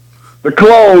 The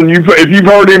clone, if you've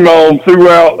heard him on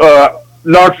throughout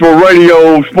Knoxville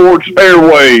Radio Sports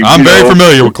Airwaves. I'm very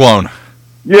familiar with Clone.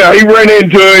 Yeah, he ran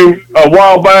into him a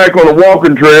while back on a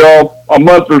walking trail a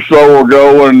month or so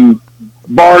ago, and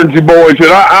Barnesy Boy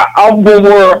said, "I'm going to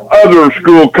wear other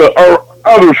school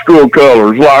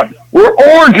colors. Like, we're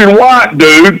orange and white,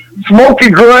 dude. Smoky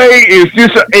gray is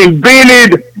just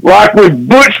invented like when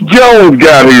Butch Jones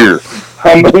got here.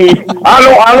 I mean,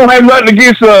 I don't have nothing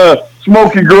against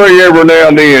smoky gray every now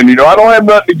and then. I don't have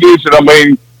nothing against it. I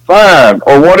mean, fine,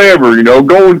 or whatever.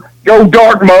 Go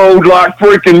dark mode like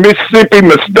freaking Mississippi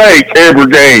Mistake every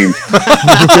game.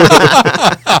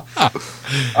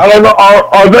 I don't know.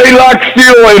 Are they like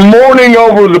still in mourning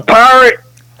over the Pirate?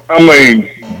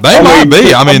 They might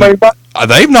be.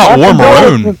 They've not worn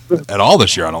maroon at all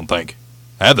this year, I don't think.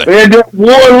 Have they? They had just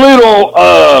one little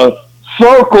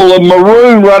circle of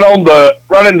maroon right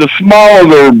in the small of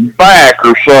their back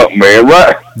or something, man.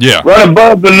 Right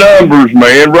above the numbers,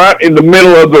 man. Right in the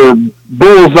middle of their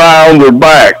bullseye on their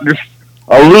back. Just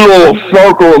a little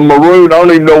circle of maroon. I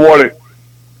don't even know what it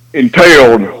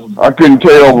entailed. I couldn't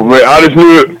tell. I just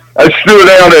knew it. I stood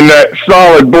out in that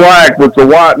solid black with the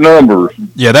white numbers.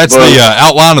 Yeah, that's the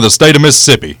outline of the state of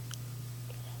Mississippi.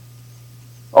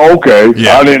 Okay.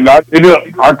 Yeah.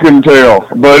 I couldn't tell.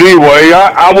 But anyway,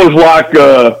 I was like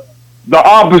the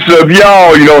opposite of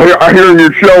y'all. I heard in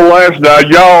your show last night,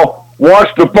 y'all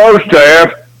watched the first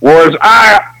half, whereas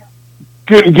I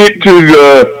couldn't get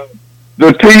to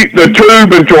the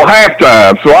tube until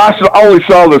halftime. So I only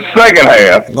saw the second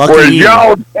half. Lucky whereas you.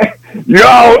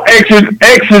 y'all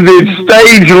exited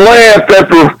stage left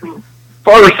after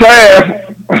first half.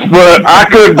 But I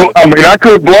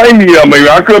couldn't blame you.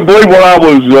 I couldn't believe what I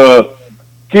was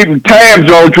keeping tabs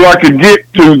on until I could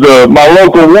get to my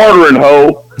local watering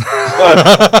hole.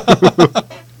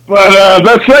 But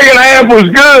that second half was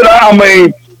good.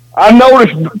 I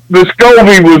noticed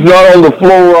Vescovi was not on the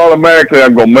floor automatically. I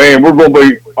go, man, we're going to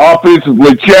be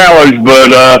offensively challenged.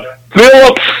 But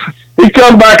Phillips, he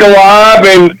come back alive,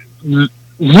 and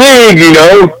Zig, he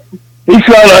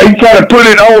kind of put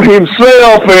it on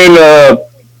himself, and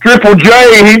Triple J,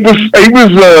 he was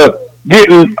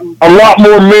getting a lot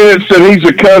more minutes than he's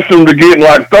accustomed to getting,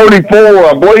 like 34,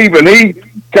 I believe, and he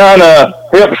kind of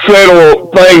helped settle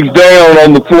things down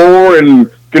on the floor and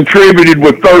contributed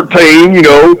with 13.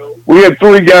 We had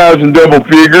 3 guys in double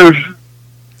figures.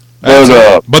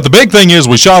 But the big thing is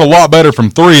we shot a lot better from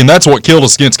 3, and that's what killed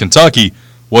us against Kentucky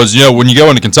was, when you go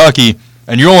into Kentucky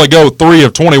and you only go 3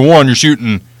 of 21, you're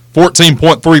shooting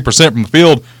 14.3% from the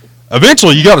field.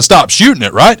 Eventually, you got to stop shooting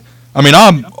it, right?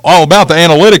 I'm all about the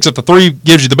analytics. If the 3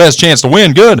 gives you the best chance to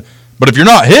win, good. But if you're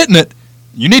not hitting it,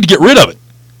 you need to get rid of it.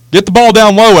 Get the ball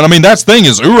down low. And, that's the thing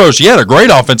is Uros, he had a great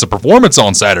offensive performance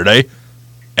on Saturday,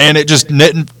 and it just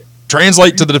didn't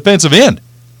translate to the defensive end.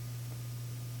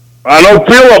 I know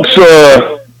Phillips,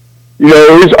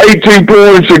 his 18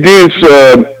 points against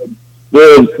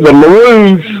the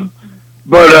Maroons,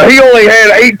 but he only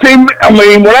had 18.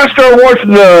 When I started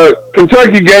watching the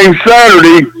Kentucky game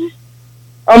Saturday,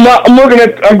 I'm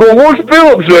going, where's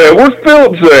Phillips at?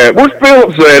 It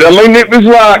was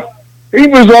like he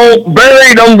was all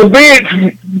buried on the bench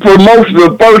for most of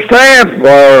the first half.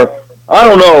 I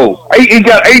don't know. He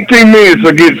got 18 minutes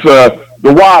against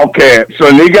the Wildcats,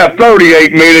 and he got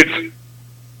 38 minutes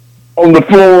on the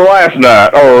floor last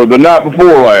night or the night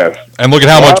before last. And look at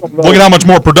how much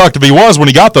more productive he was when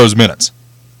he got those minutes.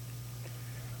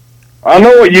 I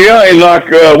know it, yeah, and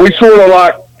we sort of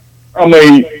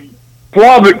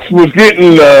Plavix was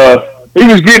getting he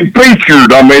was getting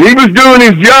featured. He was doing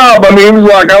his job. It was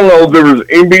like, I don't know if there was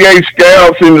NBA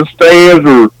scouts in the stands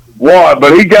or what,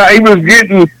 but he was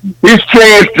getting his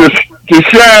chance to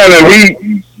shine, and he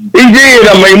did.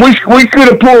 We could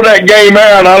have pulled that game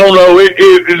out. I don't know.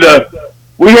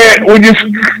 We just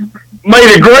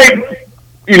made a great,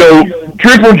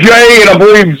 Triple J and I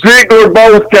believe Ziegler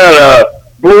both kind of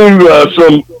blew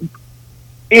some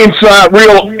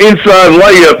real inside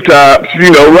layup types,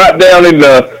 right down in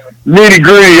the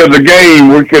nitty-gritty of the game.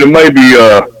 We could have maybe,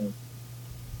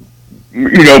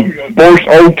 forced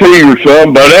OT or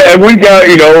something. But we got,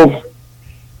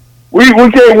 we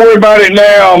can't worry about it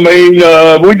now.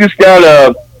 We just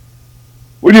gotta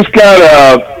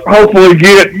hopefully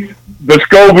get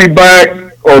Vescovi back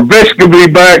for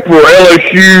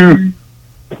LSU.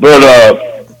 But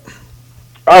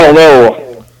I don't know.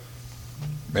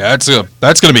 Yeah,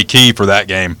 that's going to be key for that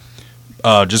game.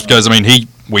 Just because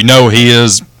we know he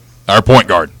is our point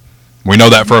guard. We know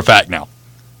that for a fact now.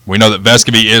 We know that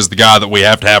Vescovi is the guy that we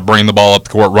have to have bringing the ball up the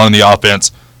court, running the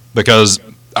offense. Because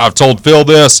I've told Phil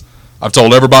this, I've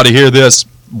told everybody here this.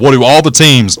 What do all the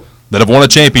teams that have won a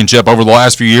championship over the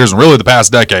last few years and really the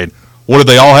past decade? What have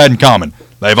they all had in common?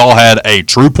 They've all had a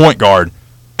true point guard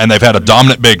and they've had a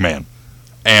dominant big man.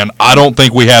 And I don't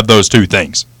think we have those two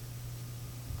things.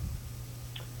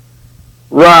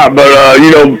 Right, but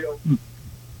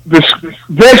this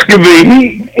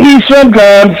Vescovi, he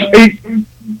sometimes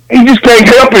he just can't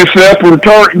help himself from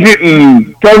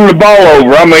turning the ball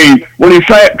over. When he's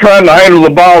trying to handle the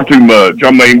ball too much.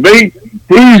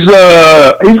 He's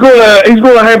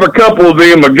gonna have a couple of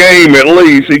them a game at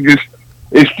least.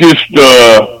 it's just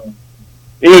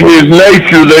in his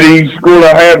nature that he's going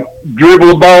to have dribble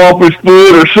the ball off his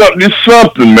foot or something. Just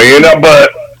something, man.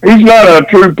 But he's not a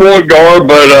true point guard.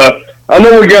 But I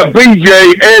know we got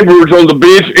B.J. Edwards on the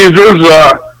bench. Is there's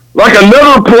like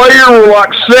another player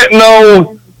like sitting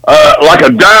on like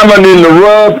a diamond in the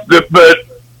rough, but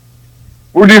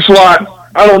we're just like,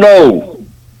 I don't know.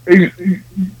 He's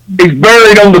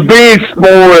buried on the bench as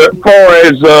far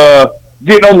as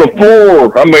getting on the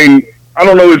floor. I mean, I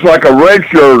don't know. It's like a red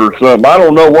shirt or something. I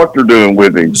don't know what they're doing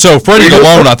with him. So Freddie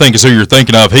DeLone, I think, is who you're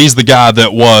thinking of. He's the guy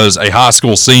that was a high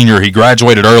school senior. He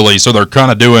graduated early, so they're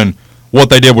kind of doing what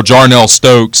they did with Jarnell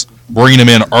Stokes, bringing him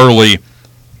in early,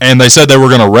 and they said they were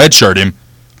going to redshirt him.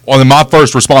 Well, then my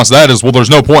first response to that is, well, there's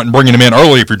no point in bringing him in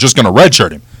early if you're just going to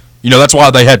redshirt him. You know, that's why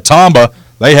they had Tamba.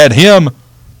 They had him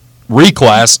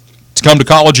reclass to come to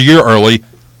college a year early,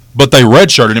 but they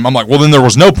redshirted him. I'm like, well, then there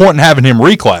was no point in having him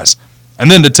reclass.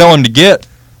 And then to tell him to get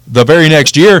the very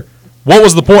next year, what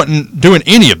was the point in doing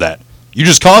any of that? You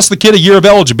just cost the kid a year of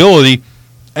eligibility,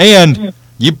 and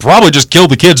you probably just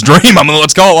killed the kid's dream. I mean,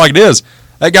 let's call it like it is.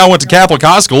 That guy went to Catholic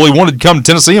high school. He wanted to come to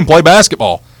Tennessee and play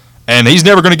basketball, and he's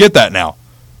never going to get that now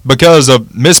because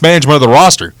of mismanagement of the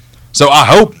roster. So I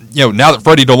hope, now that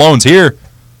Freddie DeLone's here,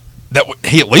 that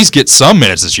he at least gets some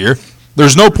minutes this year.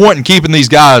 There's no point in keeping these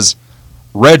guys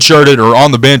redshirted or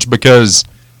on the bench because,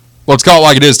 let's call it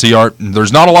like it is, TR,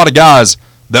 there's not a lot of guys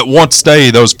that want to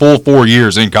stay those full 4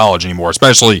 years in college anymore,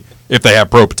 especially if they have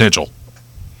pro potential.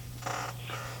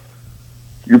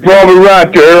 You're probably right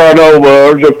there. I know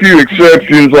there's a few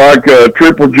exceptions like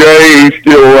Triple J is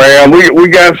still around. We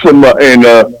got some, and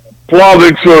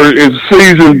Plavix is a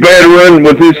seasoned veteran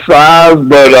with his size,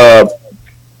 but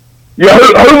yeah,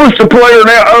 who was the player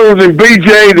now other than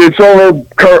BJ that's on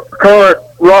our current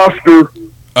roster?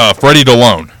 Freddie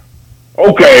DeLone.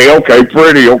 Okay,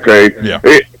 Freddie. Okay, yeah.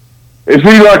 Is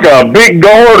he like a big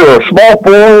guard or a small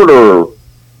forward or?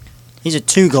 He's a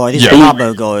two guard. He's a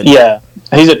combo guard. Yeah,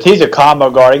 he's a combo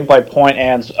guard. He can play point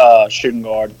and shooting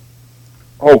guard.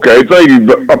 Okay, thank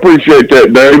you. I appreciate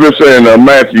that, Davis and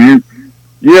Matthew.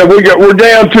 Yeah, we're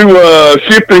down to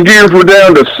shifting gears. We're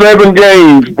down to 7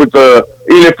 games with the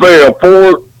NFL.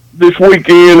 4 this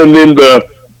weekend, and then the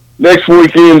next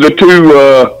weekend the 2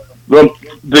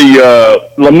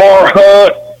 the Lamar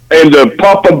Hunt and the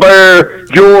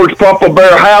George Papa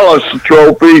Bear Hallis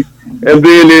Trophy, and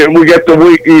then we got the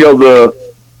week, the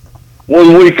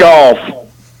 1 week off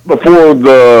before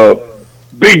the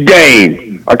big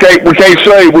game. We can't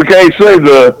say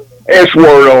the S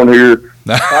word on here.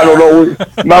 I don't know.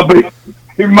 It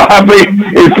might be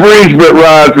infringement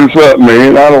rights or something,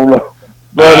 man. I don't know.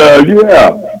 But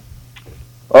yeah.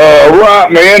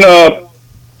 Right, man.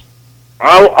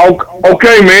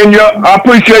 Okay, man. Yeah, I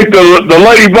appreciate the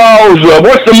Lady Vols.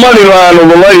 What's the money line on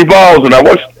the Lady Vols now?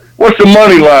 What's the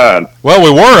money line? Well,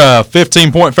 we were a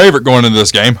 15-point favorite going into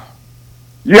this game.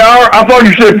 Yeah, I thought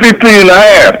you said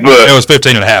 15.5, but it was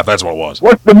 15.5. That's what it was.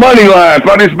 What's the money line? If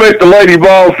I just bet the Lady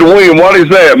Vols to win, what is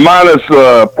that? Minus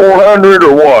 400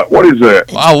 or what? What is that?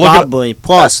 Probably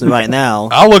plus right now.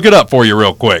 I'll look it up for you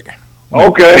real quick.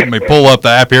 Okay. Let me pull up the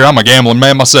app here. I'm a gambling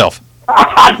man myself.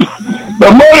 The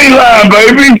money line,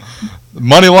 baby. The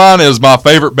money line is my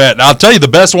favorite bet. Now, I'll tell you the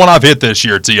best one I've hit this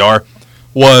year, TR,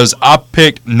 was I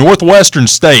picked Northwestern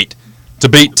State to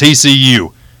beat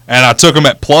TCU, and I took them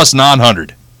at plus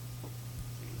 900.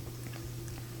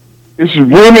 This is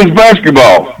women's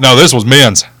basketball. No, this was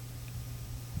men's.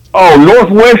 Oh,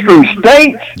 Northwestern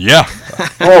State? Yeah.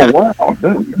 Oh, wow.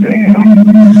 Damn.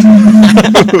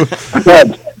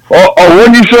 What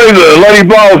did you say the Lady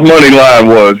Vols money line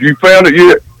was? You found it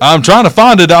yet? I'm trying to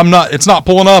find it. It's not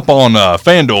pulling up on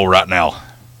FanDuel right now.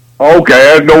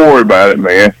 Okay, don't worry about it,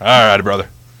 man. All right, brother.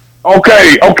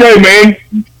 Okay, man.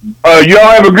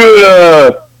 Y'all have a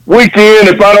good weekend.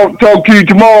 If I don't talk to you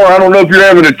tomorrow, I don't know if you're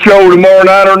having a show tomorrow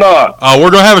night or not.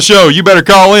 We're going to have a show. You better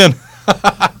call in.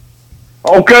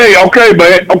 Okay,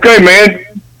 man. Okay, man.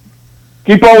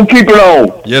 Keep on keeping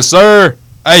on. Yes, sir.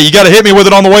 Hey, you got to hit me with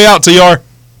it on the way out, TR.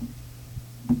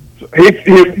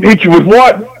 Hit you with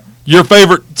what? Your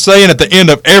favorite saying at the end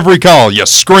of every call. You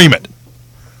scream it.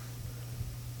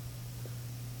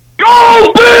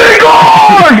 Go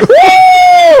Bighorns!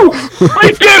 Woo!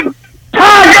 Beat them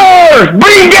Tigers!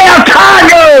 Bring down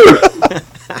Tigers!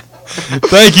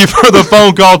 Thank you for the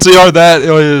phone call, TR.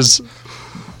 That's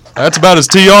about as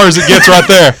TR as it gets right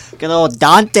there. Good old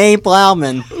Dante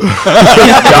Plowman.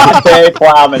 Dante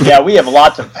Plowman. Yeah, we have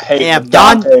lots of hate. We have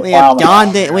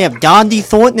Dondy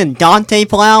Thornton and Dante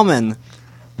Plowman.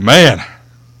 Man,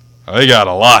 we got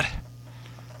a lot.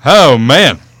 Oh,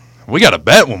 man. We got a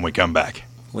bet when we come back.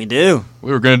 We do.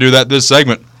 We were going to do that this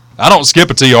segment. I don't skip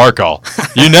a TR call.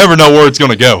 You never know where it's going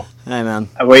to go. Hey, man.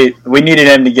 We needed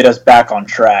him to get us back on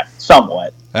track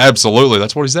somewhat. Absolutely.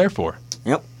 That's what he's there for.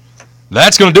 Yep.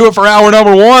 That's going to do it for hour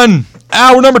number 1.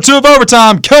 Hour number 2 of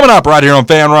Overtime coming up right here on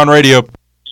Fan Run Radio.